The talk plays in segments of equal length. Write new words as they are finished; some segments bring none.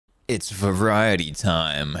It's variety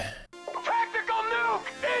time. Tactical nuke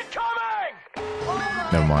incoming!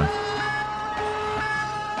 Never mind.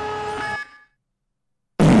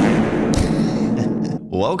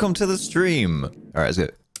 Welcome to the stream. All right, let's go.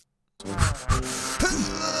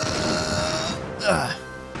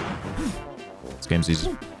 This game's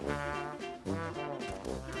easy.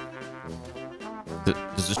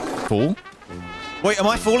 Does this fall? Wait, am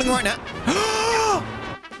I falling right now? No!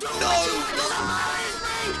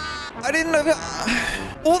 I didn't know that.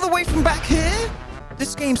 All the way from back here?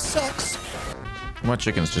 This game sucks. My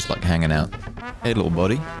chicken's just like hanging out. Hey, little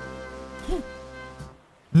buddy.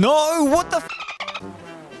 No! What the f?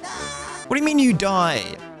 What do you mean you die?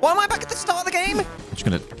 Why am I back at the start of the game? I'm just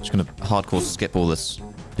gonna hardcore skip all this.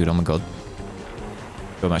 Dude, oh my god.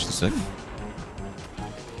 Go match the sick.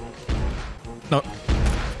 No.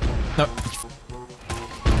 No.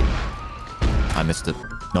 I missed it.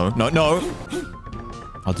 No, no, no.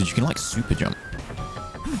 Oh, dude, you can like super jump.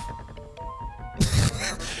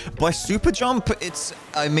 By super jump, it's,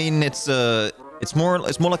 I mean, it's more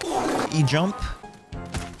like e-jump.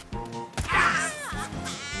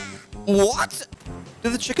 What?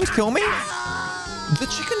 Did the chickens kill me? The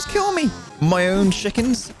chickens kill me. My own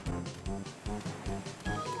chickens.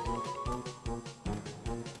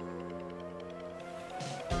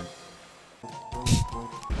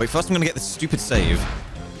 Wait, first I'm gonna get this stupid save.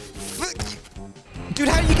 Dude,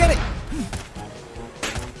 how do you get it?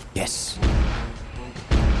 Yes.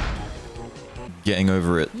 Getting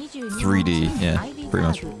over it. 3D, yeah, pretty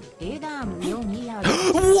much.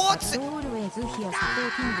 What?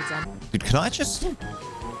 Dude, can I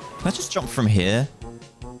just jump from here?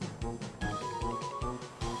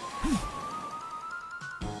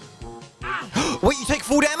 Wait, you take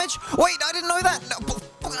full damage? Wait, I didn't know that.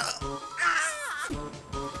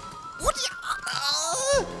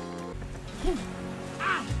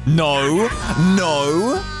 No.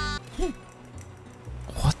 No.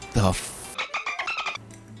 What the f?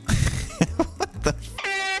 What the f?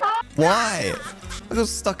 Why? I got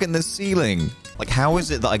stuck in the ceiling. Like, how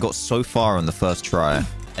is it that I got so far on the first try,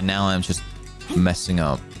 and now I'm just messing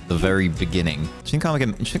up the very beginning? Do you think I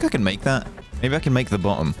can make that? Maybe I can make the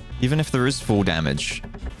bottom. Even if there is full damage,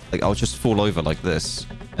 like, I'll just fall over like this,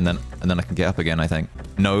 and then I can get up again, I think.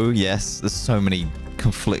 No, yes, there's so many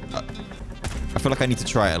conflict. I feel like I need to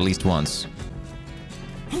try it at least once.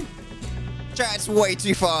 Chat, it's way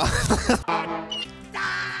too far.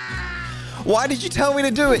 Why did you tell me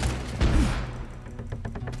to do it?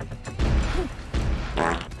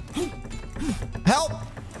 Help!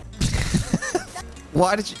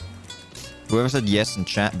 Why did you... Whoever said yes in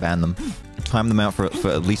chat, ban them. Time them out for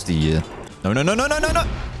at least a year. No, no, no, no, no, no, no!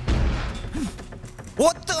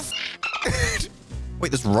 What the f? Wait,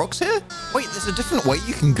 there's rocks here? Wait, there's a different way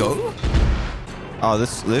you can go? Oh,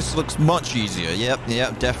 this looks much easier.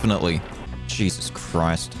 Yep, definitely. Jesus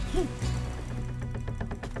Christ.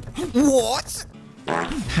 What?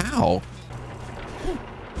 How?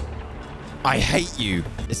 I hate you.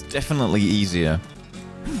 It's definitely easier.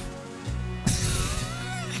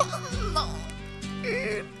 No,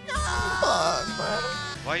 dude. Fuck, man.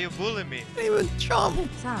 Why you bullying me? I didn't even jump.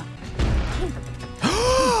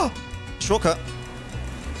 Shortcut.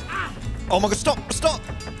 Oh my god, stop, stop.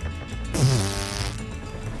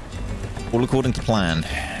 All according to plan.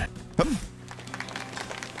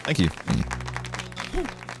 Thank you.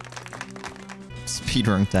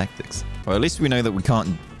 Speedrun tactics. Well, at least we know that we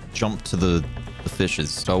can't jump to the fishes,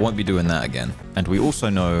 so I won't be doing that again. And we also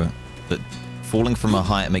know that falling from a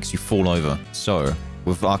height makes you fall over. So,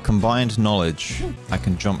 with our combined knowledge, I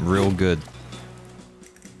can jump real good.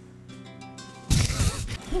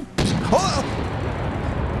 Oh!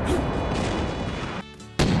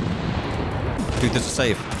 Dude, there's a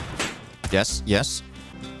save. Yes, yes.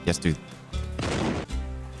 Yes, dude.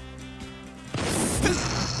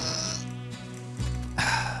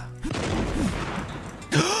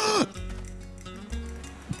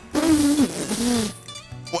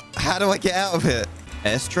 What? How do I get out of here?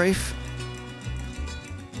 Airstrafe?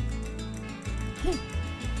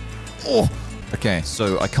 Oh! Okay,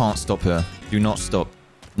 so I can't stop here. Do not stop.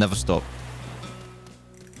 Never stop.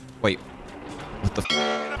 Wait. What the f?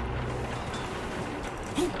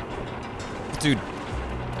 Dude.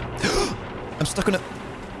 I'm stuck on it.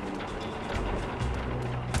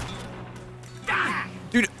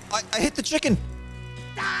 Dude, I hit the chicken.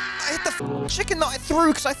 I hit the chicken that I threw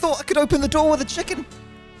because I thought I could open the door with a chicken.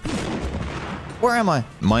 Where am I?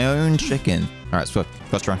 My own chicken. All right, so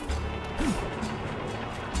first try.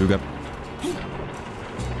 Here we go.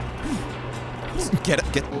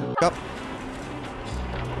 Get up.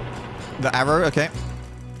 The arrow, okay.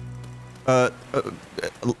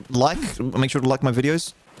 Make sure to like my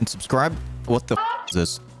videos and subscribe. What the is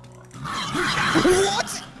this?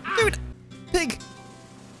 What? Dude, pig.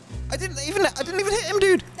 I didn't even hit him,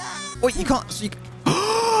 dude. Wait, you can't. So you...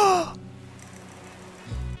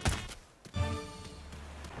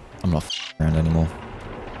 I'm not around anymore.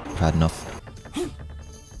 I've had enough.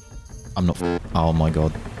 I'm not. Oh my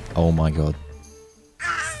god. Oh my god.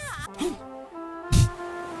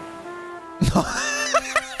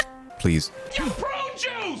 Please.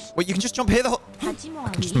 Wait, you can just jump here the whole... I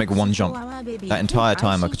can just make one jump. That entire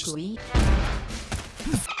time I could just...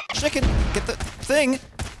 Chicken! Get the thing!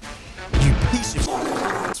 You piece of...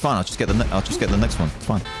 It's fine, I'll just get the next one. It's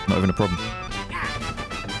fine. Not even a problem.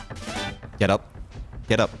 Get up.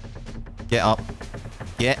 Get up. Get up.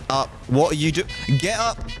 Get up. What are you doing? Get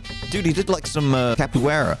up! Dude, he did like some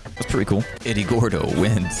capoeira. That's pretty cool. Eddie Gordo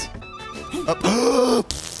wins. Up.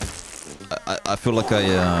 I feel like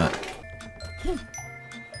I...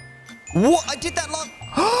 What? I did that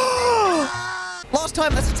last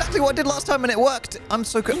time. That's exactly what I did last time and it worked. I'm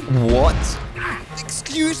so good. What?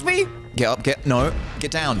 Excuse me? Get up. No.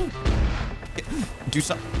 Get down. Do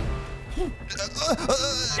something.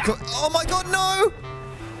 Oh my god, no!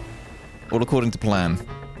 All according to plan.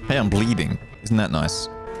 Hey, I'm bleeding. Isn't that nice?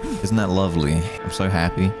 Isn't that lovely? I'm so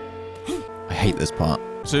happy. I hate this part.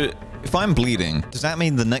 So... if I'm bleeding, does that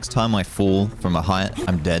mean the next time I fall from a height,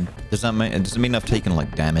 I'm dead? Does it mean I've taken,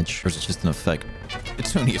 like, damage? Or is it just an effect?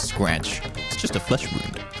 It's only a scratch. It's just a flesh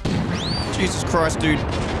wound. Jesus Christ, dude.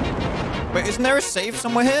 Wait, isn't there a save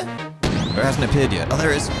somewhere here? Or it hasn't appeared yet? Oh,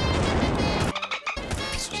 there is.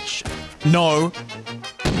 Piece of shit. No.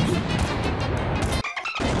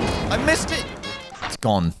 I missed it. It's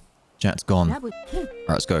gone. Chat's gone. Alright,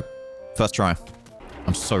 let's go. First try.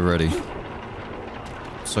 I'm so ready.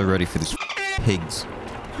 So ready for these pigs.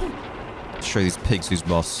 Show these pigs who's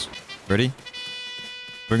boss. Ready?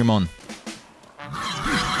 Bring him on.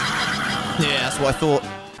 Yeah, that's what I thought.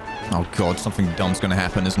 Oh god, something dumb's gonna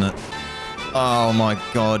happen, isn't it? Oh my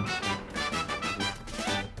god.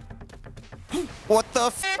 What the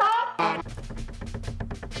f?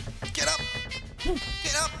 Get up!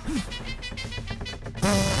 Get up!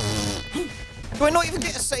 Do I not even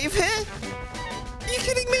get a save here? Are you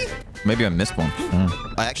kidding me? Maybe I missed one.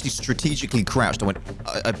 I actually strategically crouched.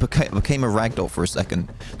 I became a ragdoll for a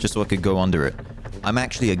second, just so I could go under it. I'm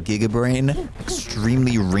actually a gigabrain,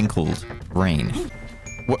 extremely wrinkled brain.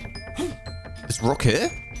 What? This rock here?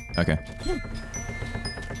 Okay.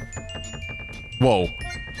 Whoa.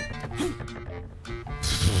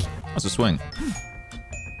 That's a swing.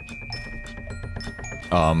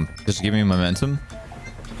 Does it give me momentum?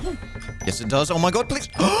 Yes, it does. Oh my god, please.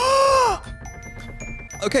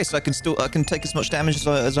 Okay, so I can take as much damage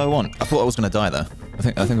as I want. I thought I was gonna die there.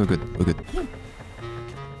 I think we're good. We're good.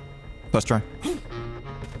 First try.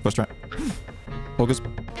 First try. August.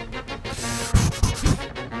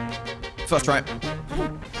 First try.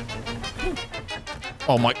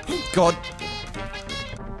 Oh my god.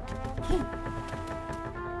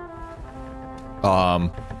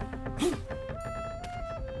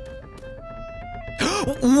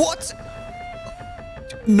 What?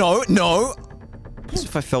 No, no. As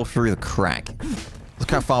if I fell through the crack.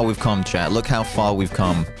 Look how far we've come, chat. Look how far we've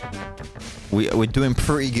come. We're doing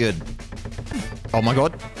pretty good. Oh my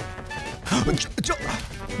god.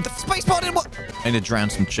 The space bar didn't work. I need to drown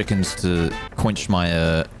some chickens to quench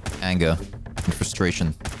my anger and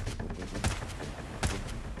frustration.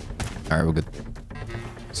 Alright, we're good.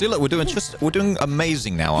 See, look, we're doing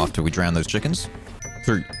amazing now after we drown those chickens.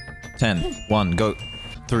 3, 10, 1, go.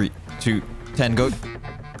 3, 2, 10, go.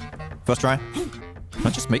 First try. Can I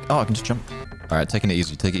just make... Oh, I can just jump. Alright, taking it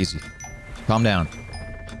easy. Take it easy. Calm down.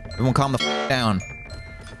 Everyone calm the f down.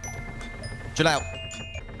 Chill out.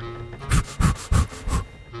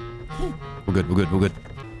 We're good, we're good, we're good.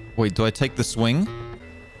 Wait, do I take the swing?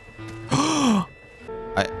 I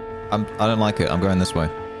don't like it. I'm going this way.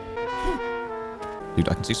 Dude,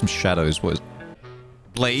 I can see some shadows. What is...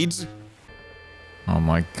 Blades? Oh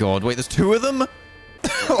my god. Wait, there's 2 of them?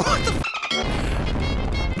 What the f?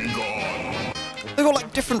 They've got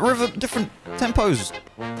like different tempos.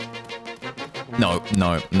 No,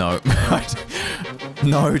 no, no.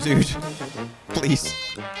 No, dude. Please.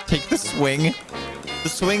 Take the swing. The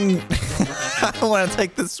swing. I don't want to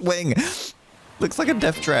take the swing. Looks like a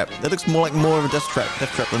death trap. That looks more of a death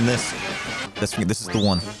trap than this. This is the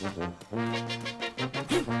one.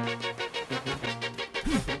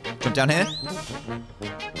 Jump down here.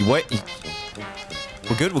 You wait.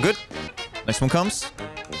 We're good, we're good. Next one comes.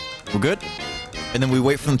 We're good. And then we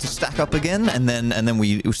wait for them to stack up again, and then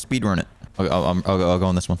we speedrun it. I'll go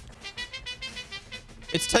on this one.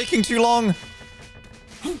 It's taking too long.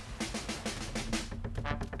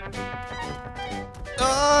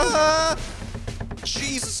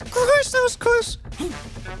 Jesus Christ, that was close.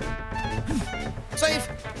 Save.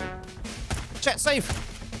 Chat, save.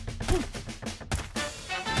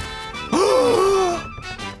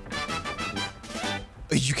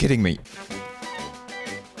 Are you kidding me?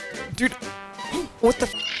 Dude, what the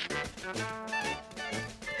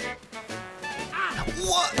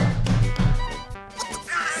What?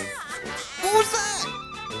 What was that?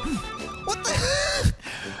 What the?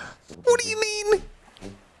 What do you mean?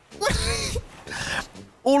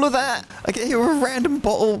 All of that? I get here a random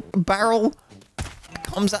barrel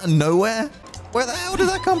comes out of nowhere? Where the hell did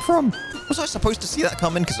that come from? Was I supposed to see that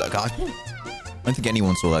coming? Because I don't think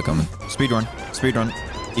anyone saw that coming. Speedrun. Speedrun.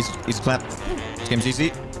 Easy clap. This game's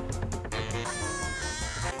easy.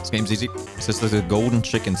 This game's easy. It says there's a golden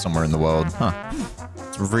chicken somewhere in the world. Huh.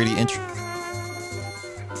 It's really interesting.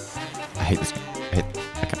 I hate this game. I hate...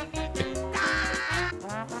 Okay.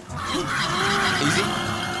 Easy.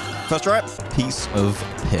 First try. Piece of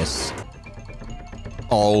piss.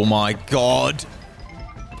 Oh my god.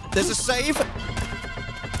 There's a save.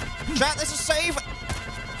 Chat, there's a save.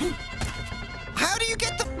 How do you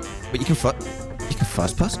get the... But you can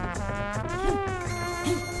first person.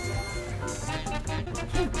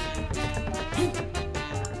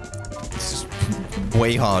 This is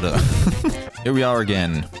way harder. Here we are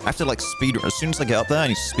again. I have to like speed run. As soon as I get up there, I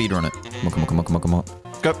need to speed run it. Come on.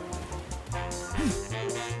 Let's go.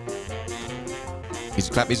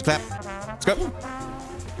 Easy clap, easy clap. Let's go.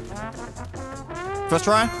 First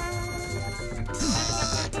try.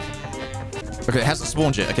 Okay, it hasn't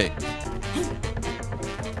spawned yet. Okay.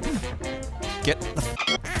 Get the...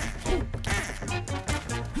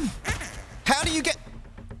 How do you get...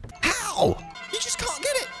 How? You just can't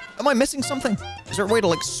get it. Am I missing something? Is there a way to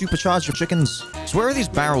like supercharge your chickens? So where are these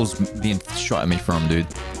barrels being shot at me from, dude?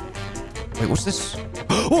 Wait, what's this?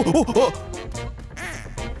 Oh!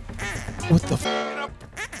 What the f...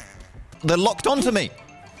 They're locked onto me.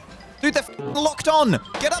 Dude, they're locked on.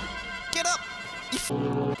 Get up. Get up.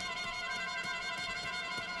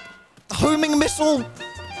 Homing missile.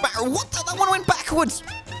 What the? That one went backwards.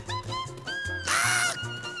 Ah!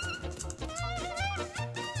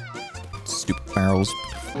 Stupid barrels.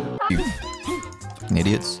 You fucking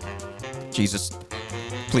idiots. Jesus.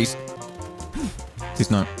 Please.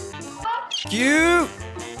 Please no. You.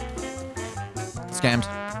 Scammed.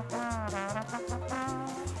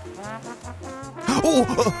 Oh!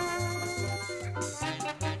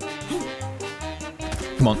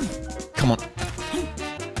 Come on. Come on.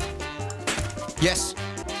 Yes.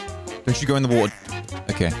 Don't you go in the water.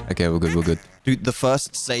 Okay. Okay, we're good. We're good. Dude, the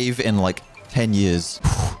first save in like 10 years.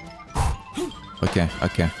 Okay.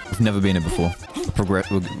 Okay. We've never been here before. We're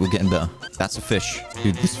getting better. That's a fish.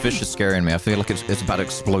 Dude, this fish is scaring me. I feel like it's about to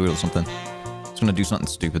explode or something. It's gonna do something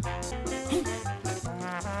stupid.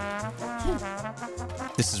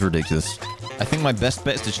 This is ridiculous. I think my best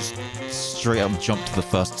bet is to just straight up jump to the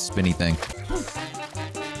first spinny thing.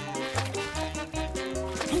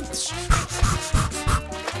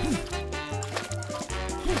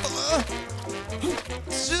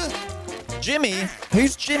 Jimmy?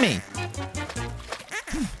 Who's Jimmy?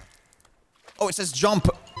 Oh, it says jump.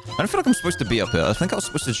 I don't feel like I'm supposed to be up here. I think I was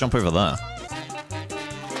supposed to jump over there.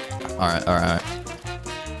 Alright, alright.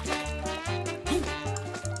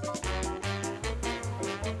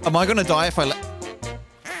 Am I gonna die if I let...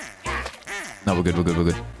 No, we're good, we're good, we're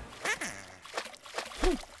good.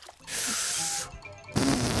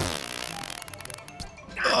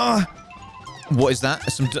 What is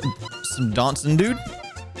that? Some dancing dude?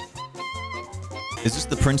 Is this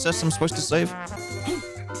the princess I'm supposed to save?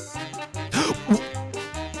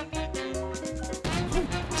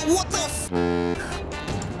 What the f...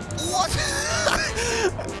 What?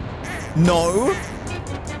 No.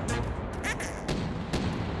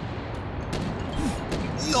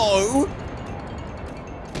 No.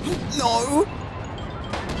 No.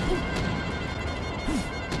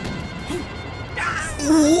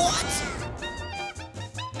 What?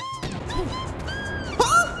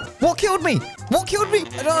 Huh? What killed me? What killed me?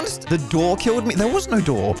 I don't understand. The door killed me. There was no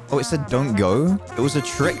door. Oh, it said don't go. It was a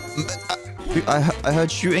trick. I heard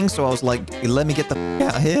shooting, so I was like, let me get the f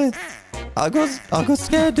out of here. I got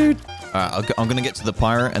scared, dude. All right, I'm gonna get to the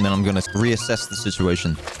pirate, and then I'm gonna reassess the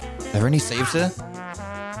situation. Are there any saves here?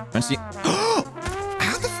 I don't see.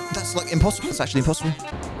 How the f... That's like impossible. That's actually impossible.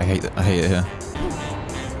 I hate it. I hate it here.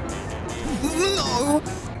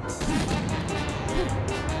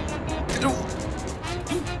 No.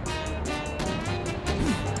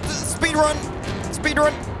 Speed run. Speed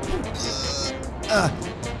run.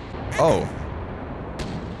 Oh.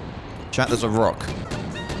 Chat, there's a rock.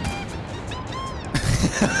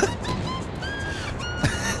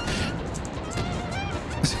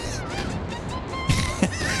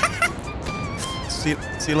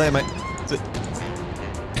 See you later, mate.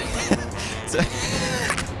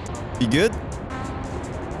 You good?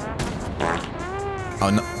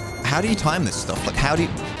 Oh, no. How do you time this stuff? Like, how do you...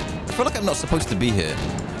 I feel like I'm not supposed to be here.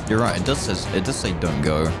 You're right. It does say don't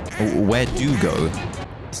go. Where do go?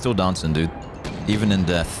 Still dancing, dude. Even in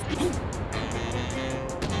death.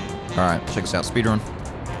 All right, check this out. Speedrun.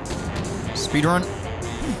 Speedrun.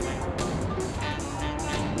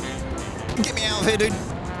 Get me out of here, dude.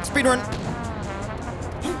 Speedrun.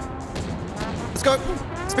 Let's go.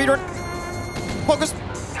 Speedrun. Focus.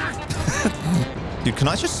 Dude, can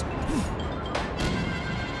I just...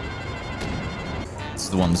 This is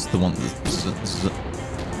the one. This is the one. This is it.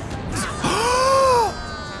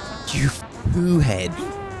 You poo head.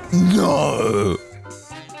 No.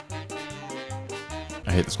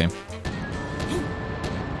 I hate this game.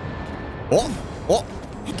 Oh, oh.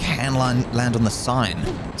 Can land on the sign.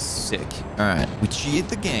 Sick. All right, we cheated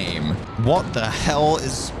the game. What the hell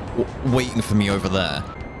is waiting for me over there?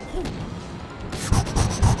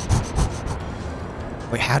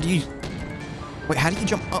 Wait, how do you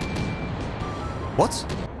jump up? What?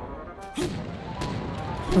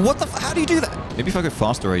 What the how do you do that? Maybe if I go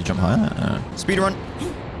faster, I jump higher. Speedrun.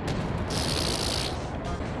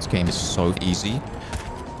 This game is so easy.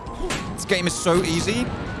 This game is so easy.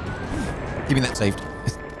 Give me that saved.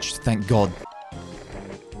 Just thank God.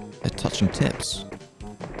 They're touching tips.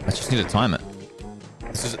 I just need to time it.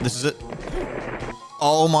 This is it. This is it.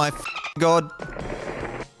 Oh my God.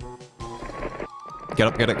 Get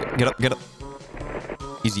up, get up, get up, get up.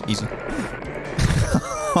 Easy, easy.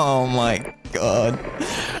 Oh my God.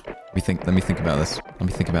 Let me think about this. Let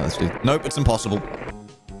me think about this, dude. Nope, it's impossible.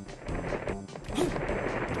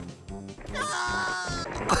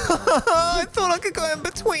 I thought I could go in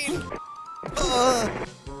between.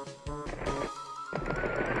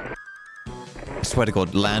 I swear to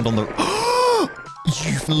God, land on the...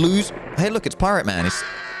 You lose... Hey, look, it's Pirate Man. He's...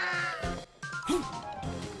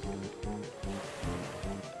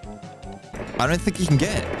 I don't think he can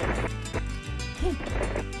get it.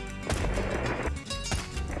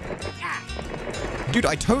 Dude,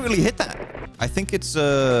 I totally hit that. I think it's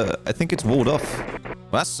walled off.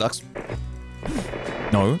 Well, that sucks.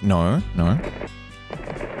 No, no, no.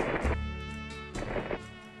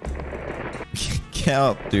 Get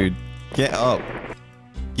up, dude. Get up.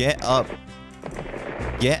 Get up.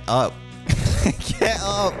 Get up. Get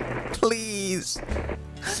up. Please.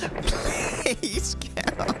 Please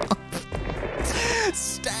get up.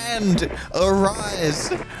 Stand.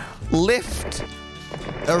 Arise. Lift.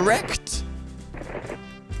 Erect.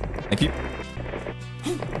 Thank you.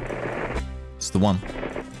 It's the one.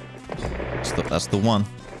 That's the one.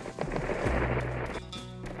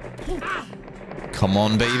 Come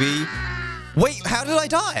on, baby. Wait, how did I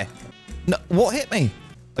die? No, what hit me?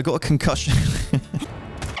 I got a concussion.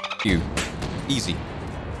 You. Easy.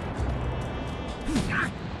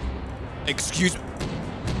 Excuse me.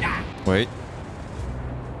 Wait.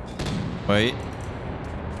 Wait.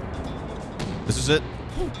 This is it.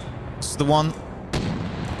 This is the one.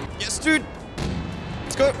 Yes, dude.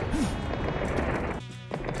 Let's go.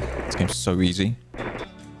 This game's so easy.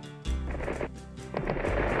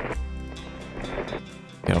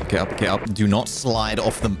 Get up, get up, get up. Do not slide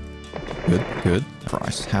off them. Good, good.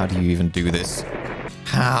 Christ, how do you even do this?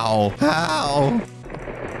 How? How?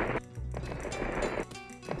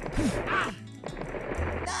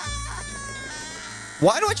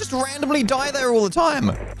 Why do I just randomly die there all the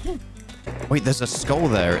time? Wait, there's a skull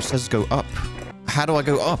there. It says go up. How do I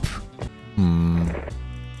go up?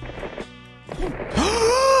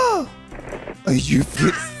 Are you...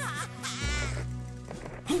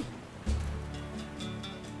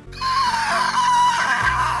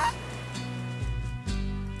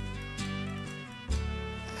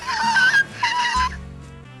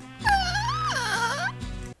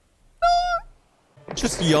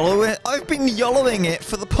 Just YOLO it? I've been YOLOing it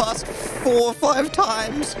for the past 4 or 5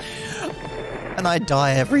 times. And I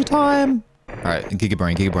die every time. Alright,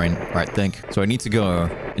 Gigabrain, Gigabrain. Alright, think. So I need to go.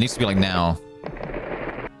 It needs to be like now.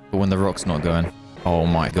 But when the rock's not going. Oh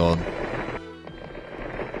my God.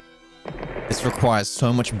 This requires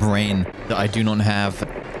so much brain that I do not have.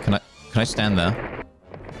 Can I stand there?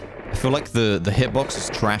 I feel like the hitbox is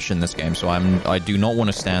trash in this game, so I do not want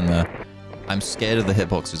to stand there. I'm scared of the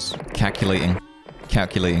hitboxes. Calculating.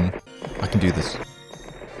 Calculating. I can do this.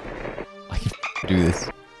 I can do this.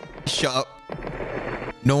 Shut up.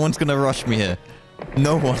 No one's gonna rush me here.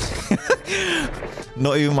 No one.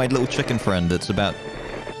 Not even my little chicken friend that's about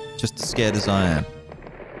just as scared as I am.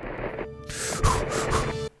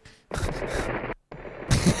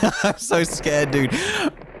 I'm so scared, dude.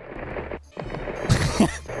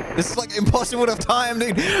 This is like impossible to time,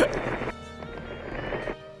 dude.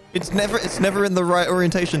 It's never in the right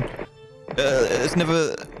orientation. It's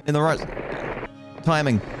never in the right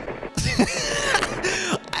timing.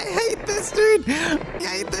 I hate this, dude. I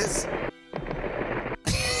hate this.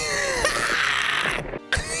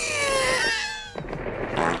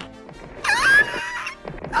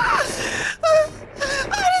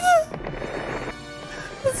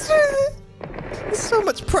 There's so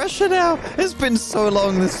much pressure now. It's been so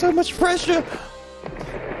long. There's so much pressure.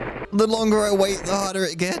 The longer I wait, the harder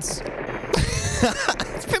it gets.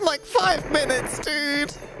 It's been like 5 minutes,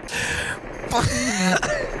 dude.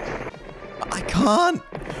 I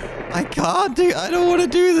can't, dude. I don't want to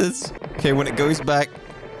do this. Okay, when it goes back.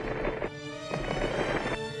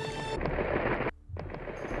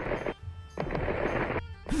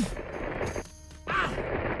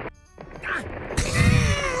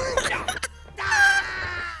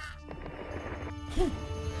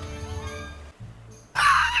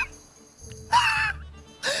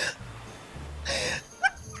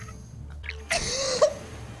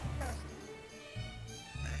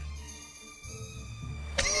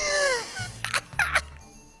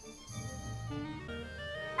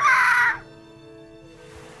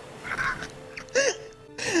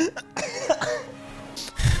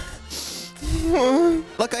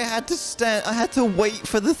 Like I had to wait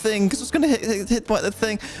for the thing because I was gonna hit by the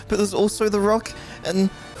thing, but there's also the rock,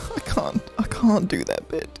 and I can't do that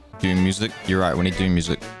bit. Doing music? You're right. We need doing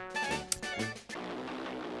music.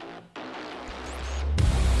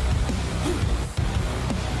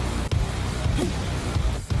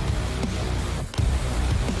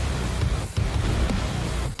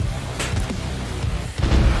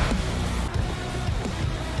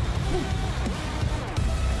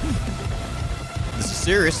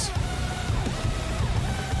 Serious.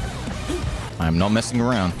 I'm not messing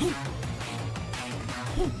around.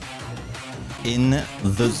 In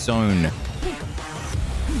the zone.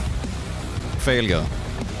 Failure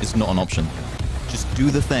is not an option. Just do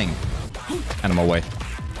the thing. And I'm away.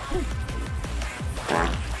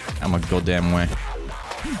 I'm a goddamn way.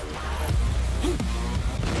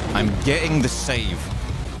 I'm getting the save.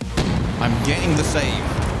 I'm getting the save.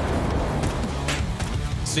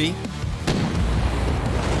 See?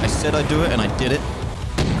 I said I'd do it, and I did it.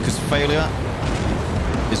 Because failure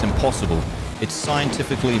is impossible. It's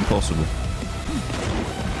scientifically impossible.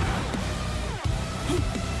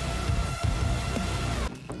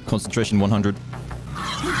 Concentration 100.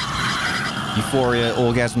 Euphoria,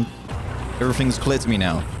 orgasm. Everything's clear to me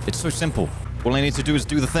now. It's so simple. All I need to do is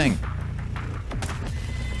do the thing.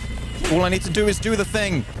 All I need to do is do the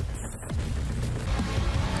thing.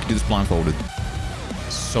 Do this blindfolded.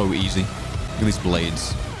 So easy. Look at these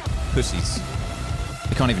blades. Pussies.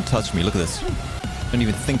 They can't even touch me. Look at this. Don't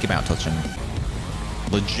even think about touching me.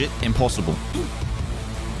 Legit impossible.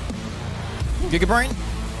 Gigabrain?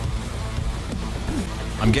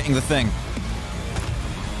 I'm getting the thing.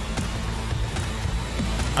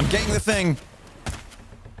 I'm getting the thing.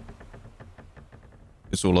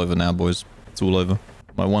 It's all over now, boys. It's all over.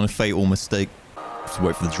 My one fatal mistake. Just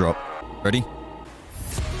wait for the drop. Ready?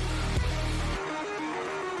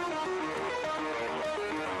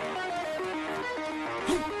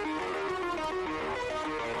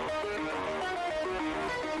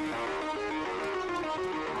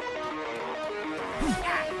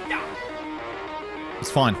 It's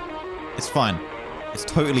fine. It's fine. It's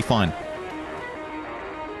totally fine.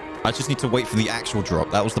 I just need to wait for the actual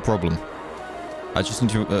drop. That was the problem. I just need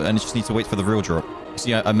to wait for the real drop.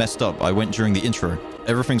 See, I messed up. I went during the intro.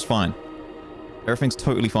 Everything's fine. Everything's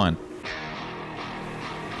totally fine.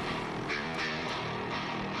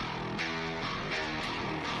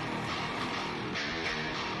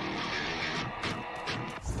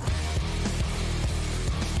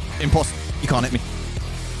 Impossible. You can't hit me.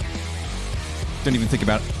 Don't even think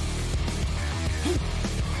about it.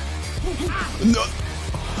 No.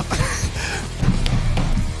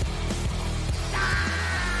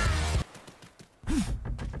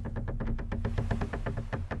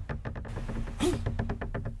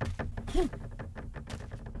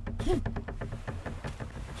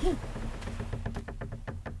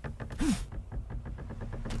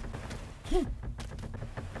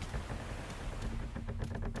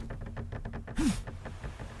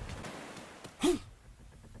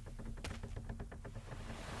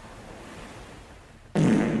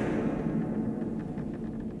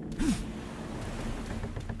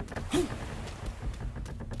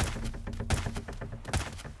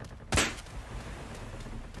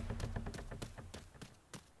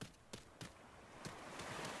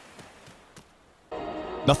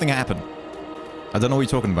 Nothing happened. I don't know what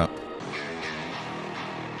you're talking about.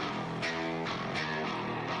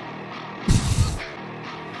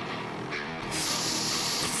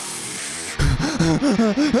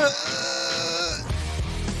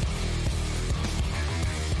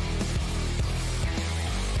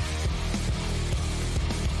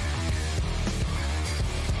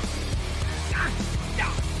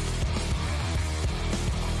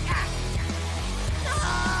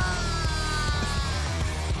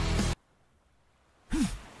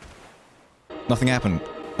 Nothing happened.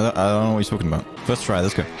 I don't know what you're talking about. First try,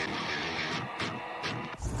 let's go.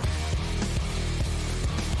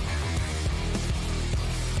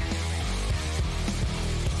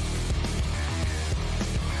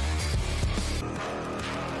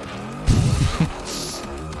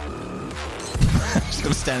 I'm just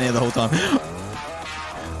gonna stand here the whole time.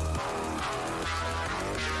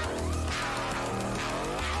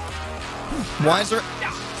 Why is there...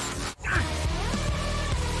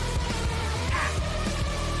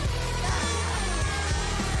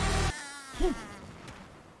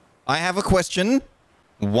 I have a question.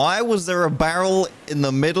 Why was there a barrel in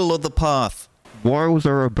the middle of the path? Why was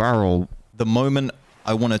there a barrel the moment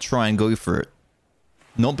I want to try and go for it?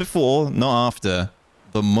 Not before, not after.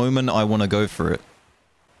 The moment I want to go for it.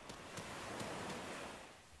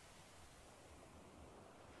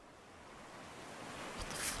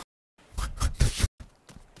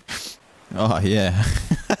 Oh, yeah.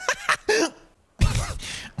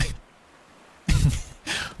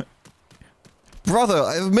 Brother,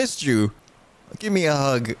 I've missed you. Give me a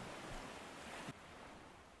hug.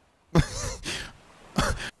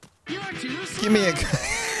 Give me a...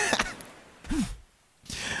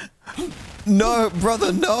 No,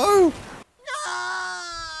 brother, no!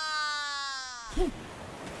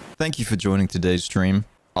 Thank you for joining today's stream.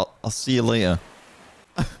 I'll see you later.